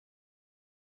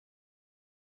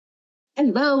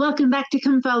Hello, welcome back to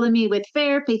Come Follow Me with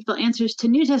Fair, Faithful Answers to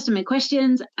New Testament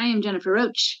Questions. I am Jennifer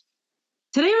Roach.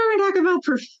 Today we're going to talk about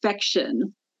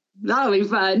perfection. That'll be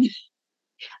fun.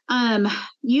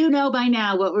 You know by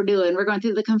now what we're doing. We're going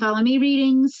through the Come Follow Me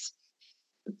readings,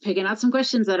 picking out some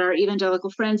questions that our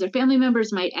evangelical friends or family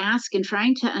members might ask and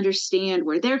trying to understand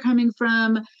where they're coming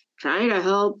from, try to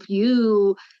help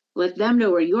you let them know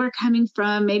where you're coming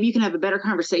from. Maybe you can have a better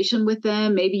conversation with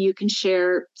them. Maybe you can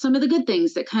share some of the good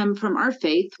things that come from our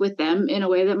faith with them in a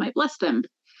way that might bless them.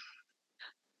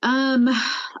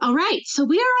 All right, so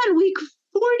we are on week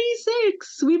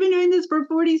 46. We've been doing this for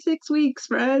 46 weeks,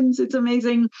 friends. It's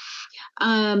amazing.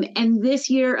 And this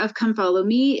year of Come Follow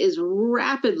Me is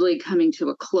rapidly coming to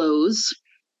a close,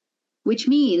 which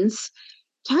means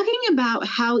talking about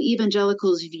how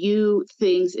evangelicals view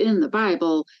things in the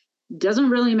Bible doesn't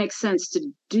really make sense to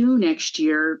do next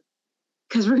year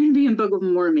because we're going to be in Book of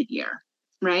Mormon year,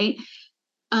 right?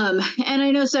 And I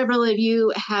know several of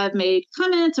you have made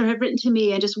comments or have written to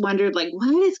me and just wondered, like,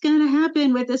 what is going to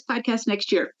happen with this podcast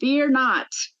next year? Fear not.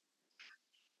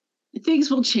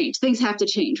 Things will change. Things have to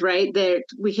change, right?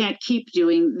 We can't keep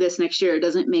doing this next year. It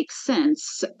doesn't make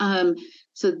sense.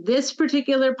 So this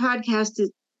particular podcast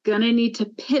is going to need to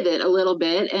pivot a little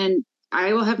bit, and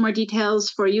I will have more details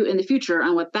for you in the future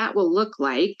on what that will look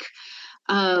like.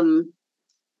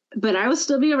 But I will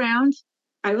still be around.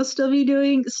 I will still be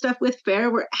doing stuff with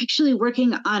Fair. We're actually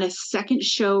working on a second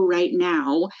show right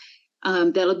now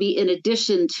that'll be in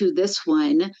addition to this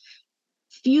one.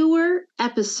 Fewer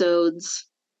episodes,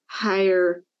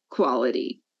 higher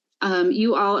quality.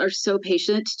 You all are so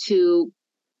patient to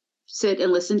sit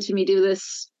and listen to me do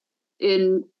this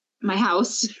in my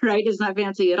house, right? It's not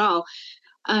fancy at all.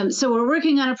 So we're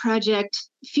working on a project,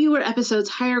 fewer episodes,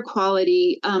 higher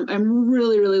quality. I'm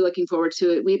really, really looking forward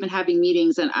to it. We've been having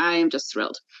meetings and I am just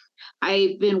thrilled.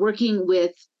 I've been working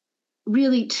with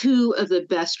really two of the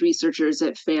best researchers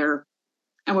at Fair,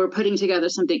 and we're putting together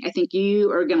something I think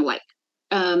you are going to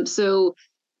like. So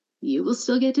you will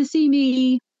still get to see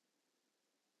me.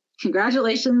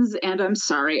 Congratulations, and I'm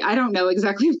sorry. I don't know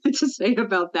exactly what to say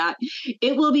about that.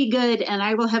 It will be good, and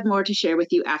I will have more to share with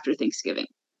you after Thanksgiving.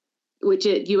 Which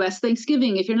at U.S.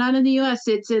 Thanksgiving, if you're not in the U.S.,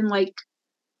 it's in like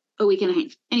a week and a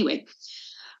half. Anyway,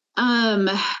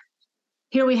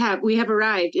 here we have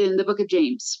arrived in the book of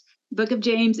James. The book of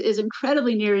James is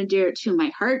incredibly near and dear to my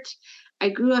heart. I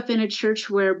grew up in a church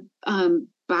where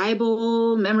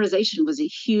Bible memorization was a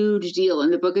huge deal,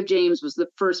 and the book of James was the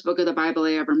first book of the Bible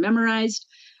I ever memorized.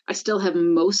 I still have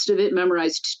most of it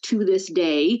memorized to this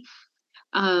day,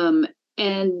 and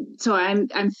so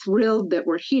I'm thrilled that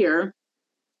we're here.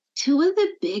 Two of the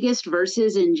biggest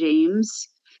verses in James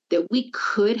that we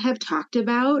could have talked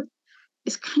about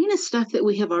is kind of stuff that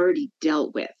we have already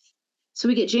dealt with. So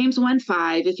we get James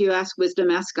 1:5, if you ask wisdom,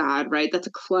 ask God, right? That's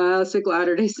a classic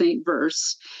Latter-day Saint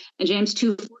verse. And James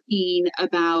 2:14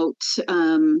 about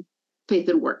faith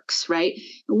and works, right?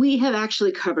 We have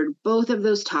actually covered both of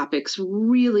those topics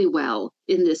really well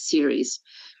in this series.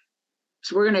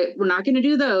 So we're not going to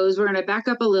do those. We're going to back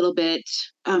up a little bit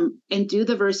and do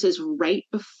the verses right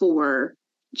before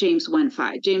James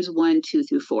 1:5, James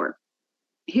 1:2-4.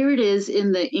 Here it is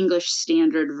in the English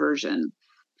Standard Version.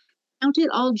 Count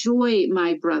it all joy,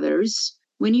 my brothers,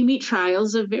 when you meet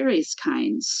trials of various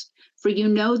kinds, for you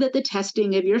know that the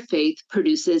testing of your faith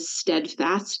produces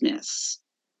steadfastness.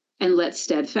 And let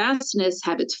steadfastness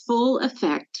have its full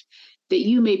effect, that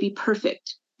you may be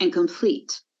perfect and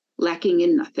complete, lacking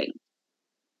in nothing.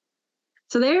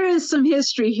 So there is some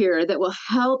history here that will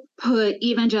help put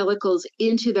evangelicals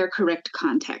into their correct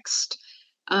context.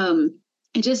 And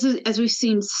just as we've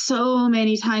seen so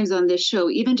many times on this show,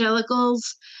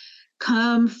 evangelicals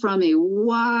come from a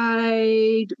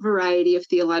wide variety of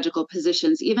theological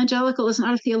positions. Evangelical is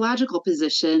not a theological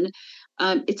position.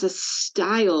 It's a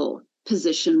style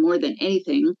position more than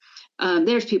anything.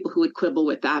 There's people who would quibble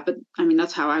with that, but I mean,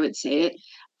 that's how I would say it.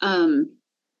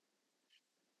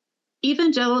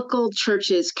 Evangelical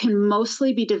churches can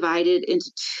mostly be divided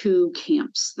into two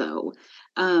camps, though.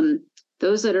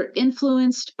 Those that are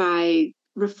influenced by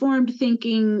Reformed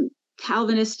thinking,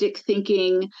 Calvinistic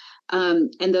thinking,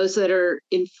 and those that are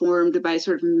informed by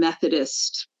sort of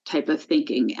Methodist type of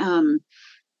thinking.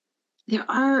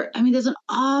 There's an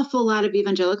awful lot of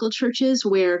evangelical churches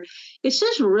where it's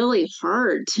just really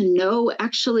hard to know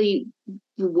actually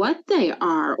what they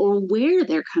are or where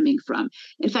they're coming from.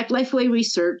 In fact, Lifeway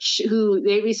Research,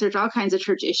 they research all kinds of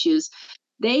church issues,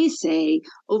 they say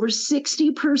over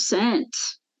 60%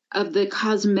 of the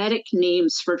cosmetic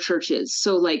names for churches,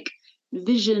 so like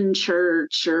Vision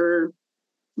Church or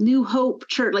New Hope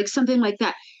Church, like something like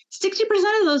that, 60%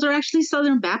 of those are actually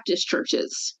Southern Baptist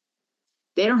churches.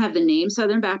 They don't have the name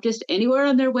Southern Baptist anywhere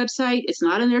on their website. It's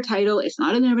not in their title. It's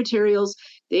not in their materials.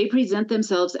 They present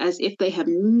themselves as if they have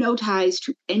no ties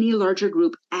to any larger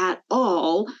group at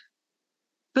all,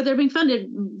 but they're being funded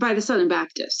by the Southern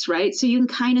Baptists, right? So you can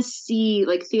kind of see,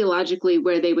 like, theologically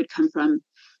where they would come from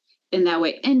in that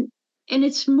way. And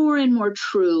it's more and more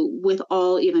true with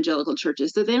all evangelical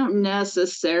churches that they don't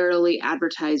necessarily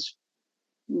advertise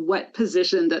what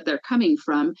position that they're coming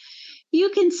from. You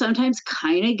can sometimes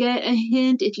kind of get a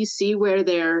hint if you see where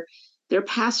their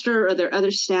pastor or their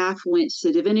other staff went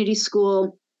to divinity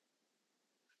school.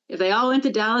 If they all went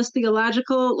to Dallas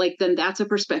Theological, like, then that's a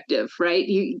perspective, right?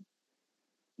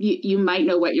 You might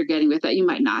know what you're getting with that. You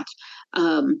might not.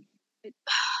 I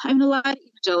mean, a lot of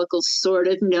evangelicals sort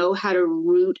of know how to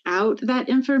root out that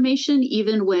information,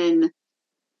 even when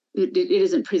it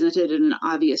isn't presented in an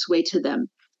obvious way to them.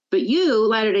 But you,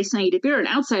 Latter-day Saint, if you're an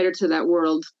outsider to that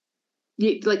world,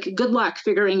 like, good luck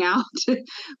figuring out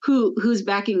who's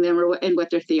backing them and what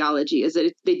their theology is.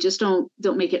 That they just don't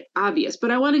make it obvious.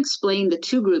 But I want to explain the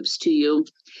two groups to you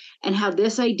and how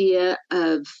this idea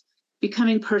of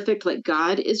becoming perfect like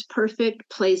God is perfect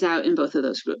plays out in both of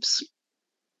those groups.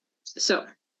 So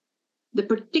the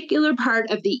particular part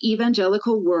of the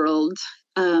evangelical world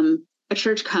a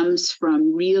church comes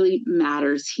from really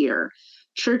matters here.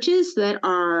 Churches that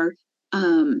are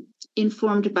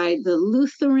informed by the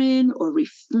Lutheran or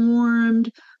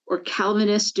Reformed or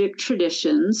Calvinistic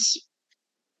traditions,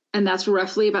 and that's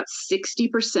roughly about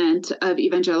 60% of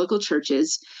evangelical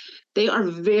churches, they are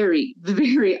very,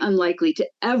 very unlikely to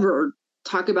ever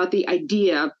talk about the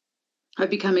idea of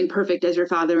becoming perfect as your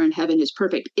Father in heaven is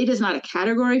perfect. It is not a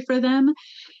category for them,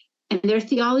 and their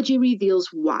theology reveals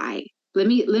why. Let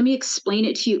me explain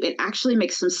it to you. It actually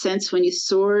makes some sense when you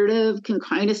sort of can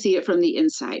kind of see it from the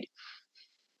inside.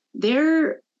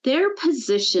 Their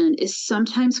position is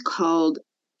sometimes called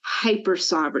hyper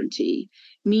sovereignty,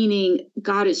 meaning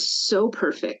God is so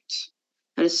perfect,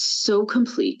 God is so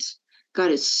complete,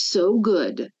 God is so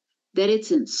good that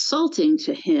it's insulting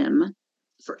to him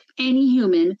for any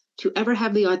human to ever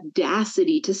have the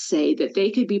audacity to say that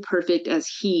they could be perfect as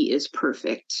he is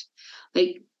perfect.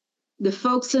 Like, the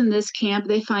folks in this camp,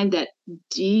 they find that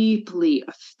deeply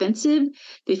offensive.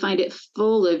 They find it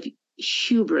full of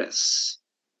hubris.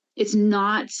 It's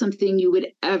not something you would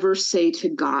ever say to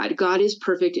God. God is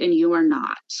perfect and you are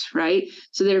not, right?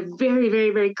 So they're very,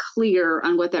 very, very clear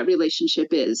on what that relationship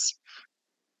is.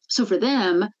 So for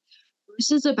them,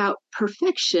 verses about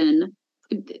perfection,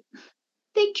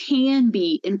 they can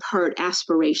be in part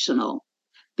aspirational.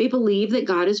 They believe that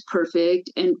God is perfect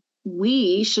and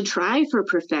we should try for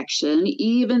perfection,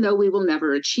 even though we will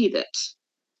never achieve it.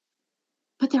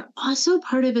 But they're also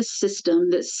part of a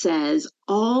system that says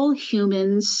all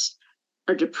humans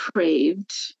are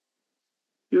depraved.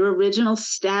 Your original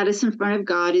status in front of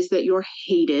God is that you're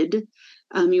hated.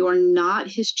 You are not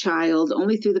his child.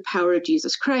 Only through the power of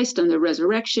Jesus Christ and the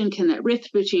resurrection can that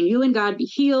rift between you and God be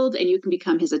healed, and you can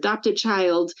become his adopted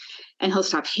child, and he'll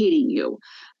stop hating you.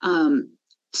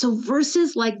 So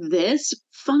verses like this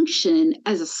function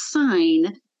as a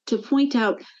sign to point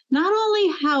out not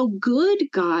only how good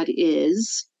God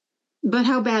is, but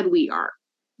how bad we are.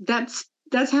 That's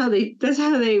how they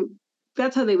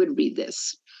would read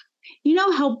this. You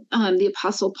know how the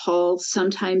Apostle Paul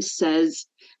sometimes says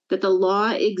that the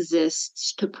law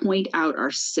exists to point out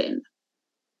our sin.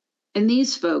 And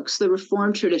these folks, the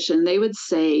Reformed tradition, they would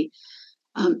say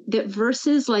that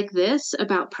verses like this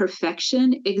about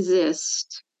perfection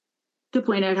exist to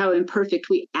point out how imperfect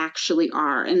we actually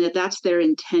are, and that's their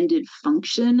intended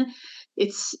function.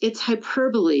 It's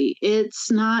hyperbole.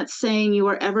 It's not saying you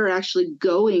are ever actually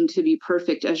going to be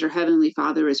perfect as your heavenly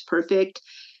Father is perfect.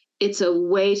 It's a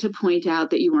way to point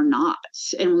out that you are not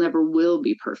and never will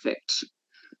be perfect.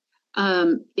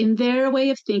 In their way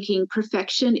of thinking,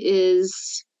 perfection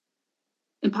is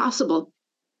impossible.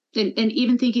 And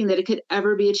even thinking that it could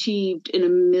ever be achieved in a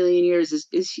million years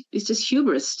is just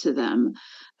hubris to them.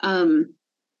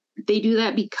 They do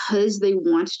that because they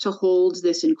want to hold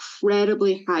this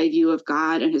incredibly high view of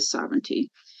God and his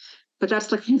sovereignty. But that's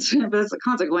the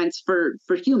consequence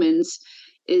for humans,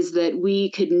 is that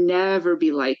we could never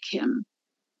be like him.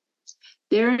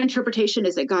 Their interpretation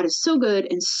is that God is so good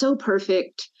and so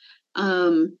perfect,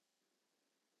 you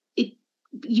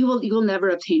will never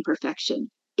obtain perfection.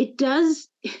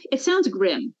 It sounds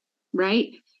grim, right?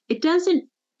 It doesn't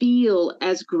feel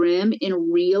as grim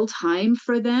in real time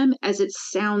for them as it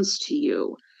sounds to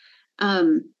you.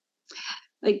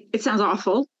 Like, it sounds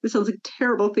awful. It sounds like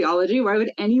terrible theology. Why would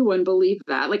anyone believe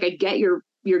that? Like, I get your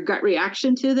gut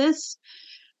reaction to this,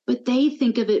 but they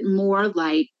think of it more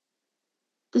like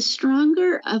the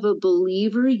stronger of a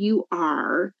believer you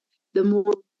are, the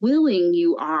more willing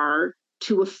you are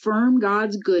to affirm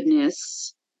God's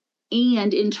goodness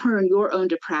and in turn your own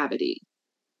depravity.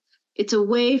 It's a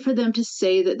way for them to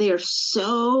say that they are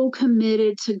so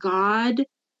committed to God,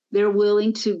 they're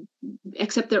willing to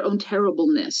accept their own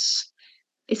terribleness.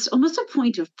 It's almost a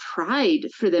point of pride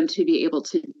for them to be able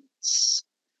to do this.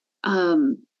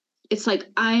 It's like,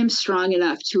 I am strong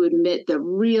enough to admit the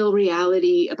real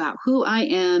reality about who I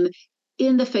am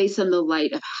in the face and the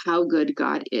light of how good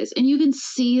God is. And you can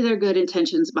see their good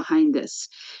intentions behind this.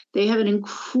 They have an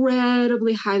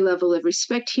incredibly high level of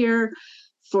respect here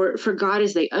for God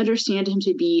as they understand him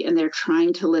to be, and they're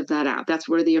trying to live that out. That's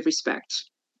worthy of respect.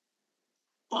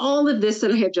 All of this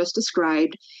that I have just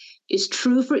described is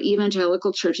true for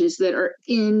evangelical churches that are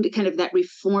in kind of that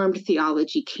Reformed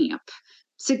theology camp.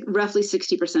 Roughly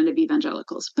 60% of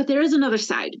evangelicals. But there is another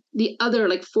side, the other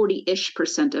like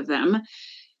 40-ish% of them.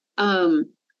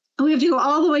 We have to go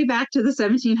all the way back to the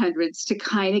 1700s to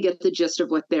kind of get the gist of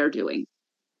what they're doing.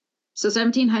 So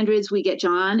 1700s, we get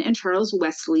John and Charles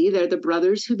Wesley. They're the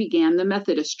brothers who began the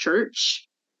Methodist Church.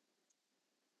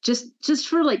 Just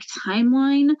for like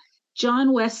timeline,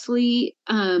 John Wesley,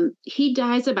 he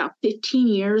dies about 15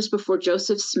 years before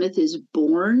Joseph Smith is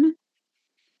born.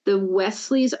 The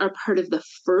Wesleys are part of the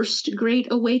First Great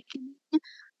Awakening,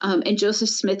 and Joseph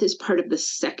Smith is part of the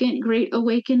Second Great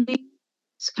Awakening.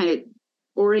 It's kind of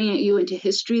orient you into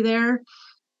history there.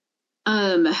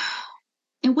 And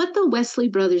what the Wesley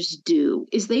brothers do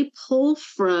is they pull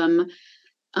from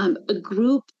a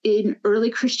group in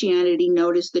early Christianity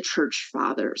known as the Church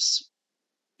Fathers.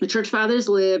 The Church Fathers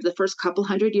lived the first couple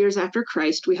hundred years after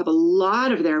Christ. We have a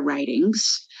lot of their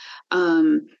writings.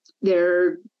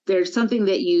 There's something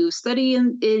that you study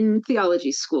in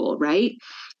theology school, right?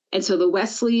 And so the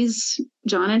Wesleys,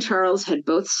 John and Charles, had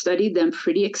both studied them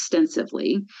pretty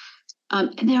extensively.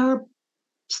 And there are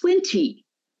plenty,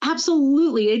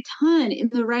 absolutely a ton in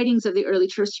the writings of the early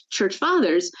church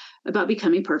fathers about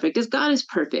becoming perfect as God is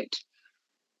perfect.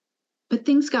 But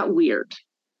things got weird.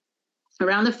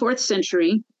 Around the 4th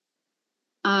century,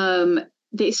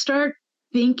 they start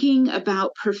thinking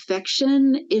about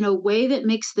perfection in a way that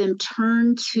makes them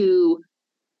turn to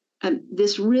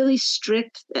this really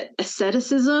strict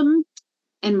asceticism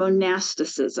and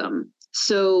monasticism.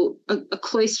 So a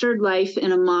cloistered life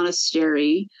in a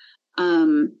monastery,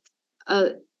 a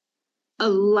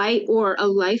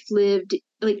life lived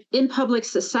like in public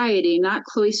society, not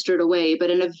cloistered away, but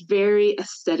in a very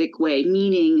ascetic way,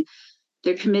 meaning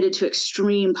they're committed to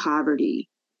extreme poverty.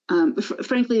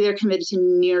 Frankly, they're committed to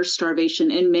near starvation,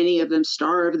 and many of them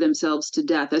starve themselves to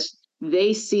death. As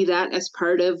they see that as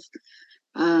part of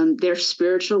their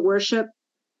spiritual worship.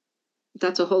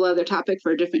 That's a whole other topic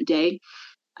for a different day.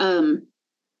 And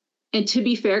to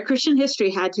be fair, Christian history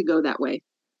had to go that way.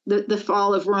 The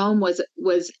fall of Rome was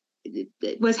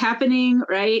happening,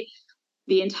 right?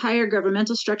 The entire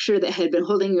governmental structure that had been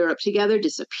holding Europe together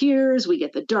disappears. We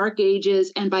get the Dark Ages,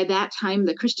 and by that time,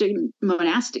 the Christian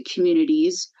monastic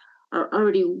communities are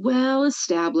already well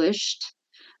established.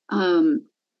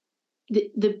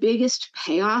 The biggest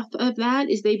payoff of that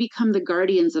is they become the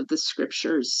guardians of the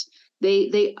scriptures.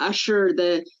 They usher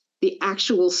the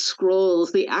actual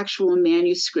scrolls, the actual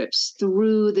manuscripts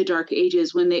through the Dark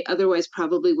Ages when they otherwise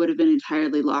probably would have been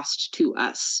entirely lost to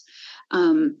us.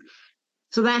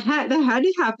 So that had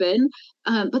to happen.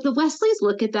 But the Wesleys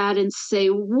look at that and say,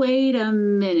 wait a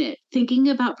minute, thinking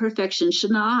about perfection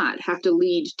should not have to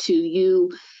lead to you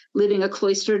living a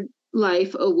cloistered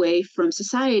life away from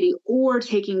society or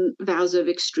taking vows of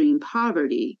extreme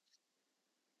poverty.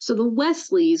 So the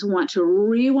Wesleys want to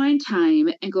rewind time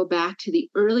and go back to the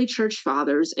early church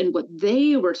fathers and what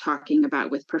they were talking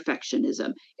about with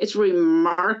perfectionism. It's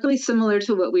remarkably similar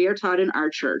to what we are taught in our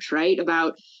church, right?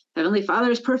 About Heavenly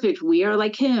Father is perfect. We are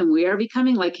like him. We are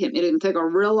becoming like him. It'll take a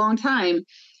real long time,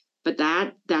 but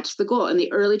that's the goal. And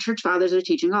the early church fathers are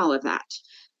teaching all of that.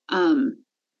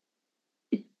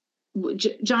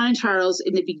 John and Charles,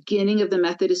 in the beginning of the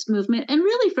Methodist movement, and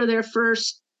really for their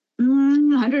first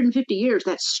 150 years,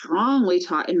 that's strongly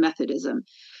taught in Methodism.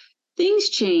 Things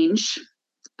change.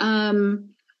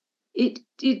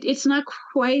 It's not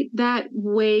quite that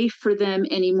way for them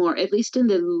anymore, at least in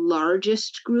the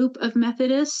largest group of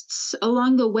Methodists.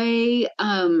 Along the way,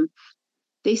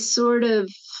 they sort of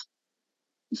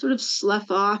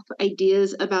slough off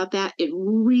ideas about that.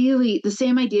 The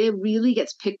same idea really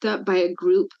gets picked up by a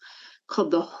group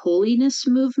called the Holiness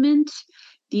Movement.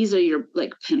 These are your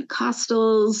like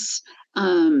Pentecostals,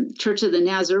 Church of the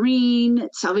Nazarene,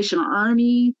 Salvation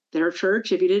Army, their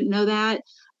church, if you didn't know that.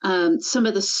 Some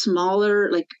of the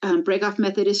smaller, like Breakoff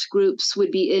Methodist groups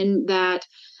would be in that.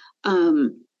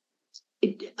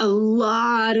 A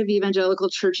lot of evangelical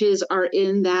churches are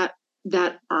in that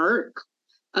arc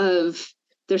of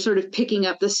they're sort of picking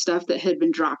up the stuff that had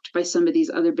been dropped by some of these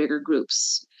other bigger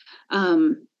groups.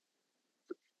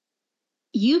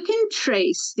 You can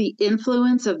trace the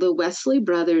influence of the Wesley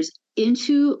brothers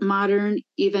into modern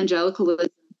evangelicalism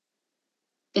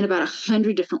in about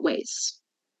 100 different ways.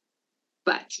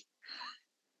 But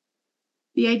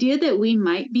the idea that we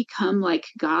might become like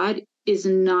God is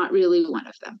not really one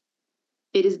of them.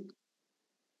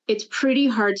 It's pretty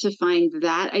hard to find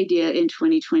that idea in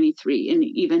 2023 in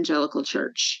the evangelical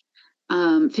church.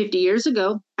 50 years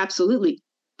ago, absolutely.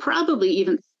 Probably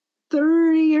even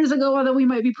 30 years ago, although we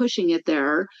might be pushing it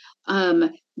there,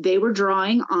 they were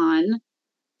drawing on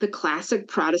the classic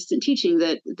Protestant teaching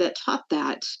that taught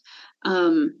that.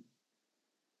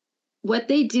 What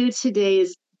they do today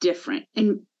is different.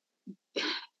 And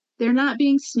they're not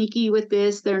being sneaky with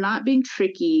this. They're not being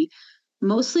tricky.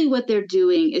 Mostly what they're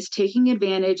doing is taking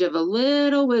advantage of a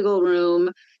little wiggle room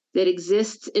that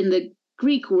exists in the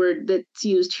Greek word that's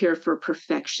used here for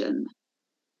perfection.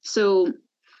 So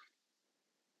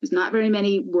there's not very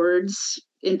many words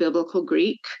in biblical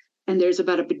Greek, and there's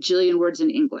about a bajillion words in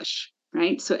English,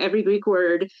 right? So every Greek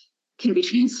word can be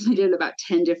translated about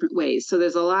 10 different ways. So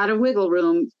there's a lot of wiggle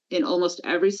room in almost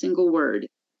every single word.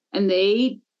 And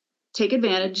they take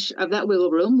advantage of that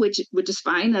wiggle room, which is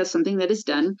fine. That's something that is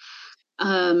done.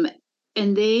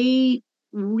 And they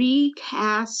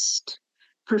recast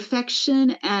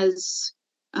perfection as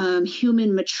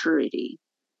human maturity.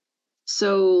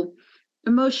 So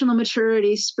emotional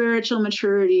maturity, spiritual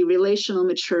maturity, relational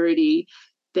maturity,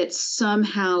 that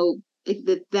somehow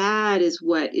that is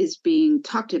what is being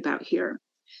talked about here.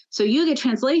 So you get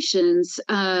translations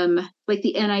like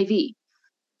the NIV.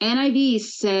 NIV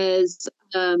says,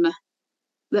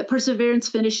 let perseverance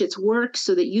finish its work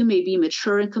so that you may be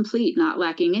mature and complete, not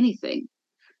lacking anything,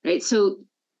 right? So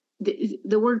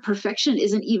the word perfection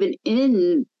isn't even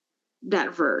in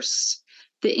that verse.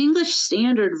 The English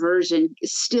Standard Version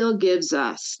still gives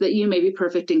us that you may be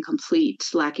perfect and complete,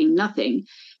 lacking nothing.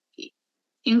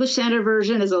 English Standard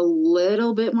Version is a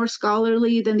little bit more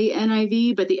scholarly than the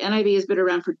NIV, but the NIV has been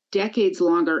around for decades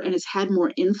longer and has had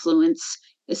more influence,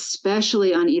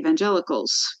 especially on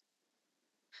evangelicals.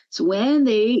 So when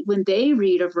they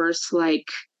read a verse like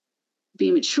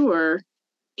be mature,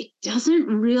 it doesn't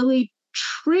really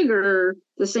trigger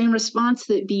the same response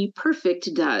that be perfect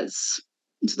does.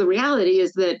 So the reality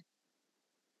is that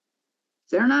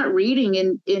they're not reading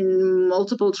in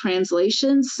multiple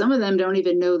translations. Some of them don't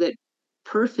even know that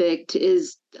perfect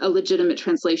is a legitimate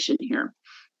translation here.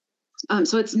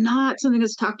 So it's not something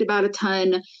that's talked about a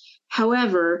ton.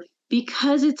 However,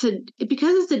 because it's a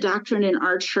doctrine in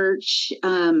our church,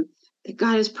 that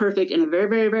God is perfect, and a very,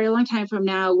 very, very long time from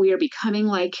now, we are becoming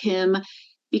like him,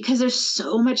 because there's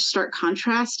so much stark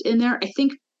contrast in there. I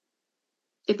think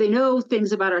if they know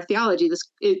things about our theology, this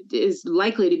is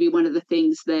likely to be one of the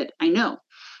things that I know.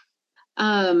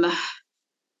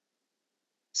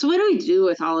 So what do we do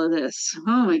with all of this?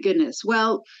 Oh my goodness.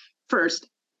 Well, first,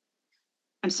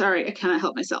 I'm sorry, I cannot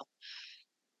help myself.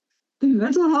 The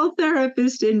mental health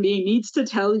therapist in me needs to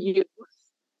tell you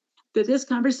that this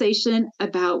conversation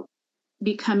about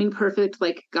becoming perfect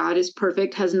like God is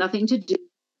perfect has nothing to do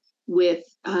with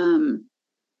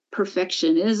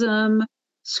perfectionism,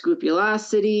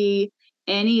 scrupulosity,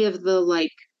 any of the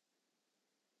like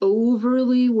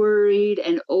overly worried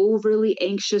and overly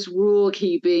anxious rule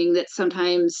keeping that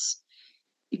sometimes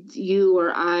you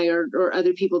or I or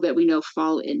other people that we know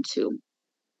fall into.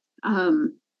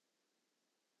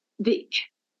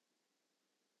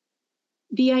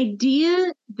 The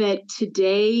idea that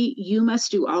today you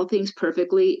must do all things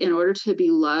perfectly in order to be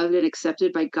loved and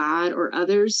accepted by God or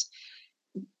others,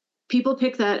 people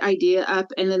pick that idea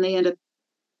up and then they end up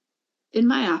in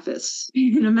my office,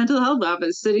 in a mental health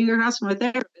office, sitting across from a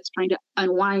therapist trying to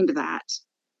unwind that.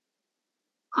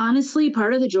 Honestly,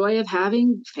 part of the joy of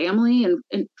having family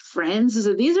and friends is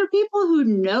that these are people who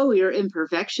know your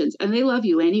imperfections and they love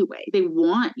you anyway. They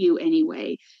want you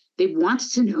anyway. They want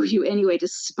to know you anyway,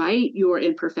 despite your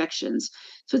imperfections.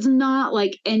 So it's not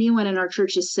like anyone in our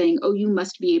church is saying, oh, you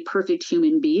must be a perfect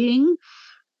human being.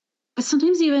 But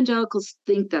sometimes evangelicals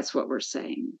think that's what we're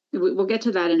saying. We'll get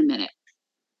to that in a minute.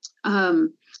 To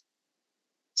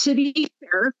be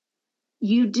fair,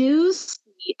 you do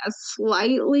see a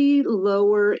slightly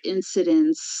lower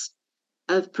incidence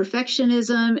of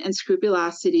perfectionism and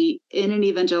scrupulosity in an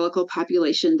evangelical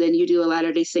population than you do a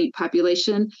Latter-day Saint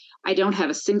population. I don't have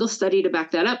a single study to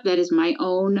back that up. That is my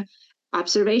own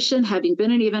Observation, having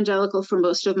been an evangelical for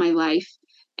most of my life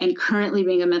and currently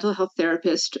being a mental health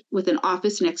therapist with an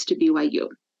office next to BYU.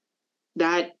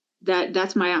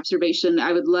 That's my observation.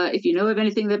 I would love, if you know of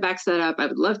anything that backs that up, I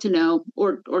would love to know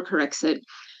or corrects it.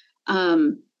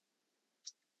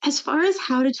 As far as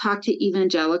how to talk to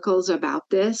evangelicals about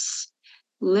this,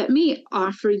 let me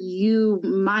offer you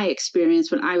my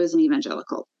experience when I was an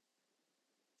evangelical.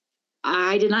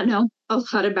 I did not know a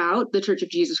lot about the Church of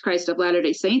Jesus Christ of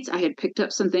Latter-day Saints. I had picked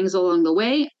up some things along the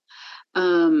way.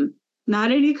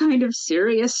 Not any kind of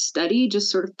serious study,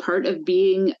 just sort of part of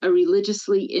being a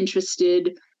religiously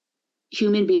interested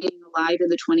human being alive in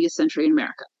the 20th century in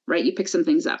America, right? You pick some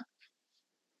things up.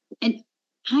 And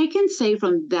I can say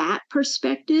from that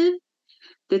perspective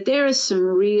that there is some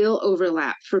real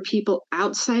overlap for people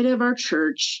outside of our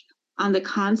church on the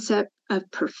concept of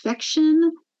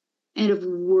perfection and of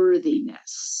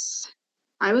worthiness.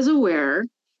 I was aware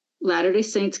Latter-day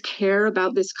Saints care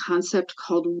about this concept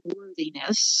called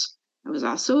worthiness. I was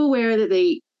also aware that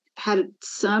they had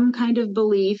some kind of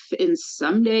belief in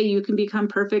someday you can become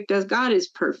perfect as God is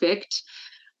perfect.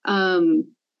 And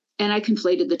I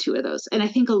conflated the two of those. And I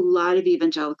think a lot of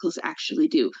evangelicals actually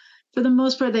do. For the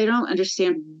most part, they don't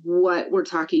understand what we're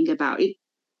talking about.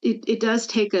 It does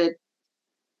take it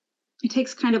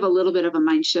takes kind of a little bit of a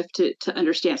mind shift to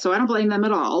understand. So I don't blame them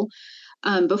at all.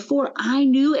 Before I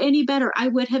knew any better, I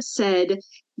would have said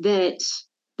that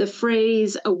the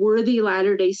phrase a worthy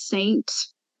Latter-day Saint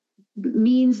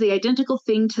means the identical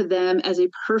thing to them as a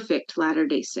perfect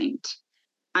Latter-day Saint.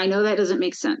 I know that doesn't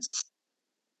make sense.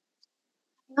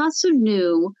 I also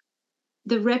knew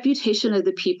the reputation of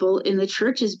the people in the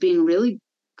church as being really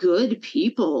good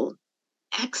people,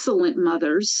 excellent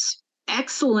mothers,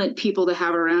 excellent people to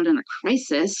have around in a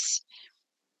crisis.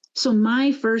 So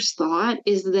my first thought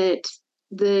is that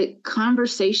the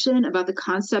conversation about the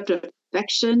concept of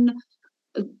perfection,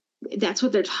 that's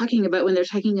what they're talking about when they're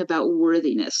talking about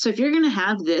worthiness. So if you're going to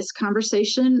have this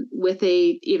conversation with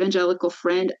a evangelical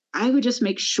friend, I would just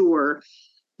make sure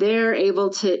they're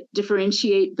able to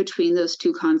differentiate between those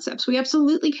two concepts. We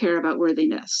absolutely care about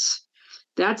worthiness.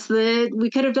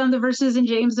 We could have done the verses in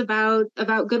James about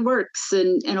good works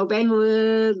and obeying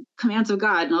the commands of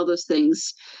God and all those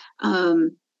things.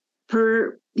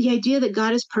 Per the idea that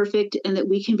God is perfect and that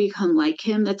we can become like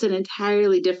him, that's an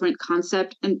entirely different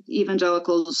concept, and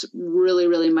evangelicals really,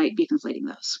 really might be conflating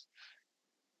those.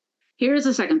 Here's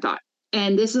a second thought,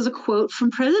 and this is a quote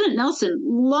from President Nelson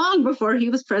long before he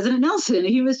was President Nelson.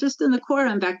 He was just in the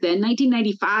quorum back then,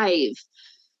 1995.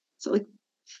 So like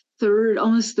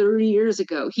almost 30 years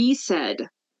ago. He said,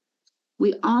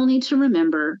 "We all need to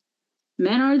remember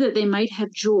men are that they might have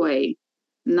joy,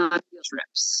 not guilt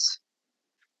trips."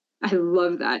 I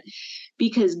love that,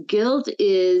 because guilt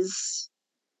it's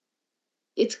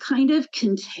kind of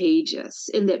contagious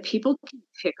in that people can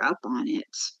pick up on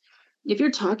it. If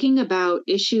you're talking about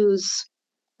issues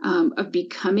of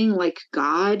becoming like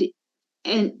God,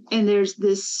 and there's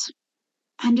this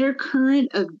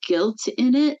undercurrent of guilt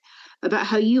in it about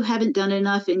how you haven't done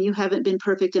enough and you haven't been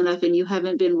perfect enough and you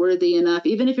haven't been worthy enough,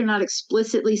 even if you're not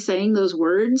explicitly saying those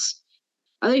words,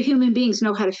 other human beings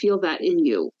know how to feel that in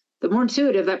you. The more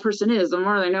intuitive that person is, the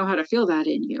more they know how to feel that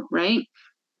in you, right?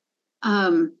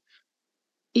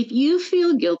 If you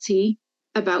feel guilty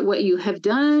about what you have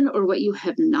done or what you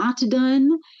have not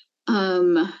done,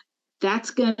 that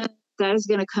is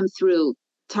gonna come through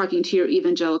talking to your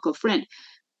evangelical friend.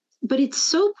 But it's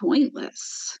so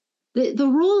pointless. The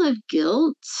role of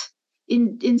guilt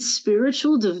in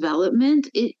spiritual development,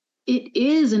 it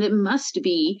is and it must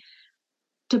be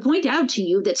to point out to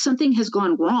you that something has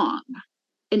gone wrong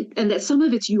and that some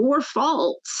of it's your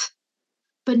fault,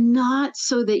 but not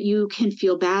so that you can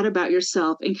feel bad about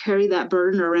yourself and carry that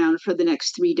burden around for the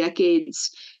next 3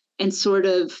 decades and sort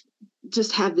of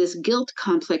just have this guilt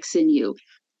complex in you.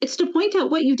 It's to point out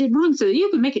what you did wrong so that you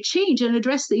can make a change and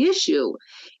address the issue.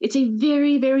 It's a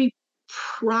very, very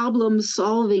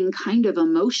problem-solving kind of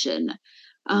emotion.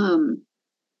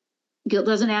 Guilt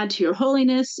doesn't add to your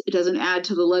holiness. It doesn't add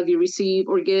to the love you receive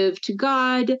or give to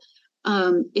God.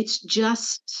 It's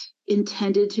just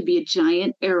intended to be a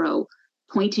giant arrow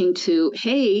pointing to,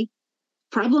 hey,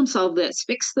 problem solve this,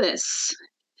 fix this.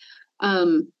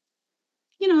 We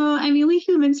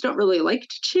humans don't really like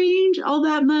to change all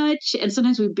that much. And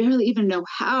sometimes we barely even know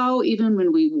how, even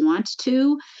when we want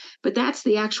to. But that's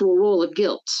the actual role of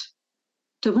guilt,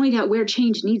 to point out where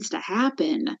change needs to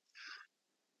happen.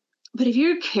 But if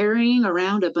you're carrying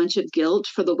around a bunch of guilt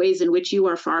for the ways in which you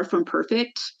are far from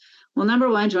perfect, well, number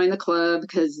one, join the club,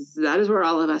 because that is where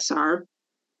all of us are.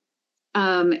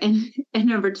 And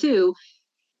number two,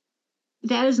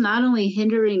 that is not only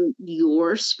hindering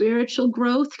your spiritual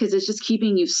growth because it's just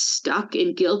keeping you stuck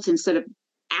in guilt instead of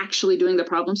actually doing the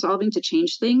problem solving to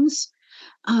change things.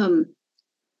 Um,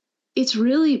 it's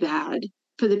really bad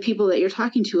for the people that you're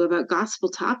talking to about gospel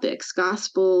topics,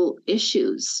 gospel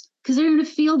issues, because they're going to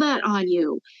feel that on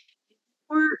you.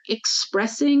 Or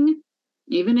expressing,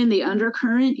 even in the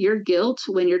undercurrent, your guilt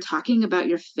when you're talking about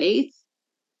your faith,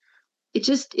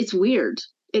 it's weird.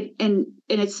 And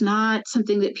it's not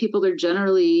something that people are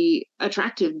generally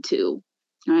attracted to,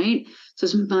 right? So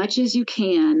as much as you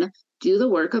can, do the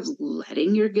work of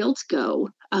letting your guilt go.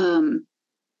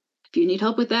 If you need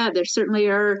help with that, there certainly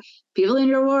are people in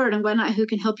your ward and whatnot who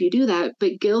can help you do that.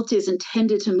 But guilt is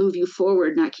intended to move you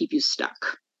forward, not keep you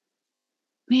stuck.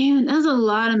 Man, that's a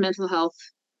lot of mental health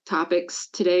topics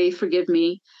today. Forgive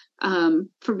me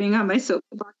for being on my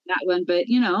soapbox on that one, but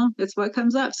it's what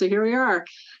comes up. So here we are.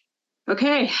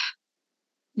 Okay,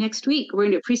 next week we're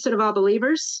going to do Priesthood of All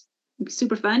Believers. It'll be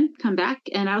super fun. Come back,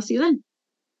 and I'll see you then.